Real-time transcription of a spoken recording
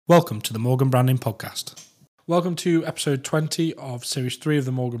Welcome to the Morgan Branding Podcast. Welcome to episode 20 of series 3 of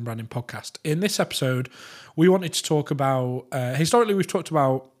the Morgan Branding Podcast. In this episode, we wanted to talk about, historically we've talked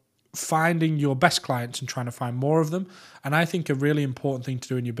about finding your best clients and trying to find more of them. And I think a really important thing to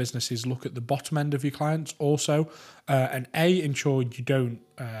do in your business is look at the bottom end of your clients also, and A, ensure you don't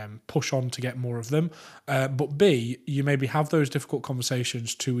push on to get more of them, but B, you maybe have those difficult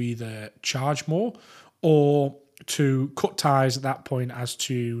conversations to either charge more or to cut ties at that point as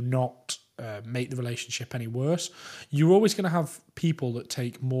to not make the relationship any worse. You're always going to have people that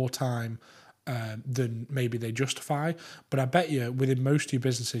take more time than maybe they justify, but I bet you within most of your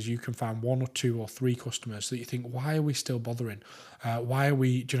businesses you can find 1 or 2 or 3 customers that you think, why are we still bothering? Why are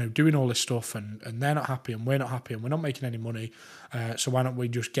we doing all this stuff and they're not happy and we're not happy and we're not making any money, so why don't we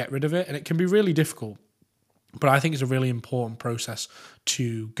just get rid of it? And it can be really difficult. But I think it's a really important process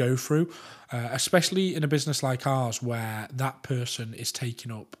to go through, especially in a business like ours where that person is taking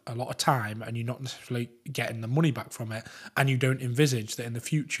up a lot of time and you're not necessarily getting the money back from it, and you don't envisage that in the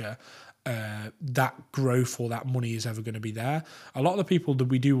future that growth or that money is ever going to be there. A lot of the people that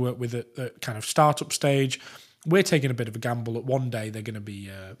we do work with at kind of startup stage, we're taking a bit of a gamble that one day they're going to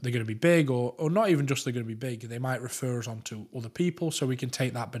be big, or not even just they're going to be big. They might refer us on to other people, so we can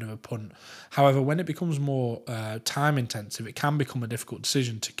take that bit of a punt. However, when it becomes more time intensive, it can become a difficult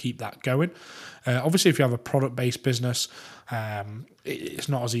decision to keep that going. Obviously, if you have a product-based business, it's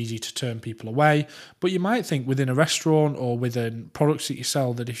not as easy to turn people away. But you might think within a restaurant or within products that you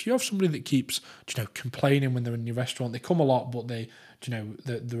sell that if you have somebody that keeps complaining when they're in your restaurant, they come a lot, but they're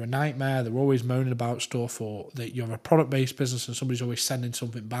a nightmare, they're always moaning about stuff, or that you have a product-based business and somebody's always sending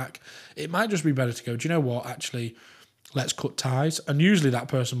something back, it might just be better to go, do you know what, actually, let's cut ties. And usually that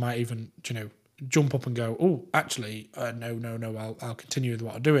person might even, jump up and go, oh, actually, no, I'll continue with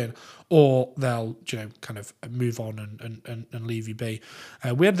what I'm doing. Or they'll, kind of move on and leave you be.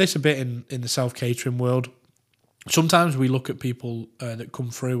 We had this a bit in the self-catering world. Sometimes we look at people that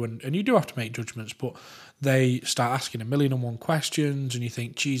come through and you do have to make judgments, but they start asking 1,000,001 questions and you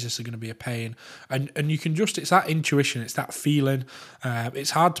think, Jesus, they're going to be a pain. And you can just, it's that intuition, it's that feeling.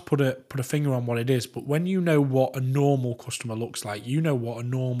 It's hard to put a finger on what it is, but when you know what a normal customer looks like, you know what a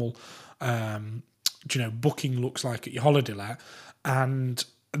normal booking looks like at your holiday let, and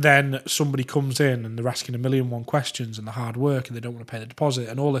then somebody comes in and they're asking 1,000,001 questions and the hard work and they don't want to pay the deposit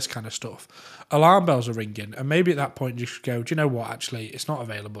and all this kind of stuff, alarm bells are ringing. And maybe at that point you should go, do you know what, actually it's not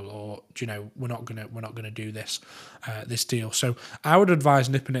available, or we're not gonna do this deal. So I would advise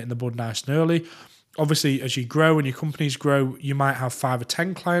nipping it in the bud nice and early. Obviously, as you grow and your companies grow, you might have 5 or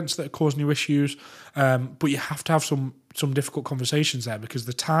 10 clients that are causing you issues, but you have to have some difficult conversations there, because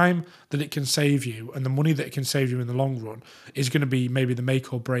the time that it can save you and the money that it can save you in the long run is going to be maybe the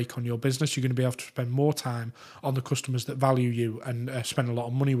make or break on your business. You're going to be able to spend more time on the customers that value you and spend a lot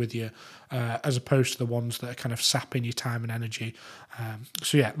of money with you, as opposed to the ones that are kind of sapping your time and energy.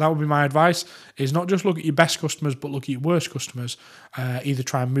 So yeah, that would be my advice, is not just look at your best customers, but look at your worst customers. Either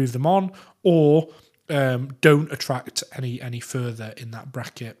try and move them on, or don't attract any further in that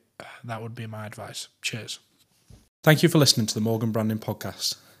bracket. That would be my advice. Cheers. Thank you for listening to the Morgan Branding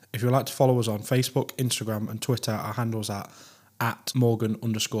Podcast. If you'd like to follow us on Facebook, Instagram and Twitter, our handles are at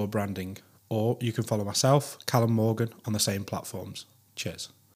Morgan_branding, or you can follow myself, Callum Morgan, on the same platforms. Cheers.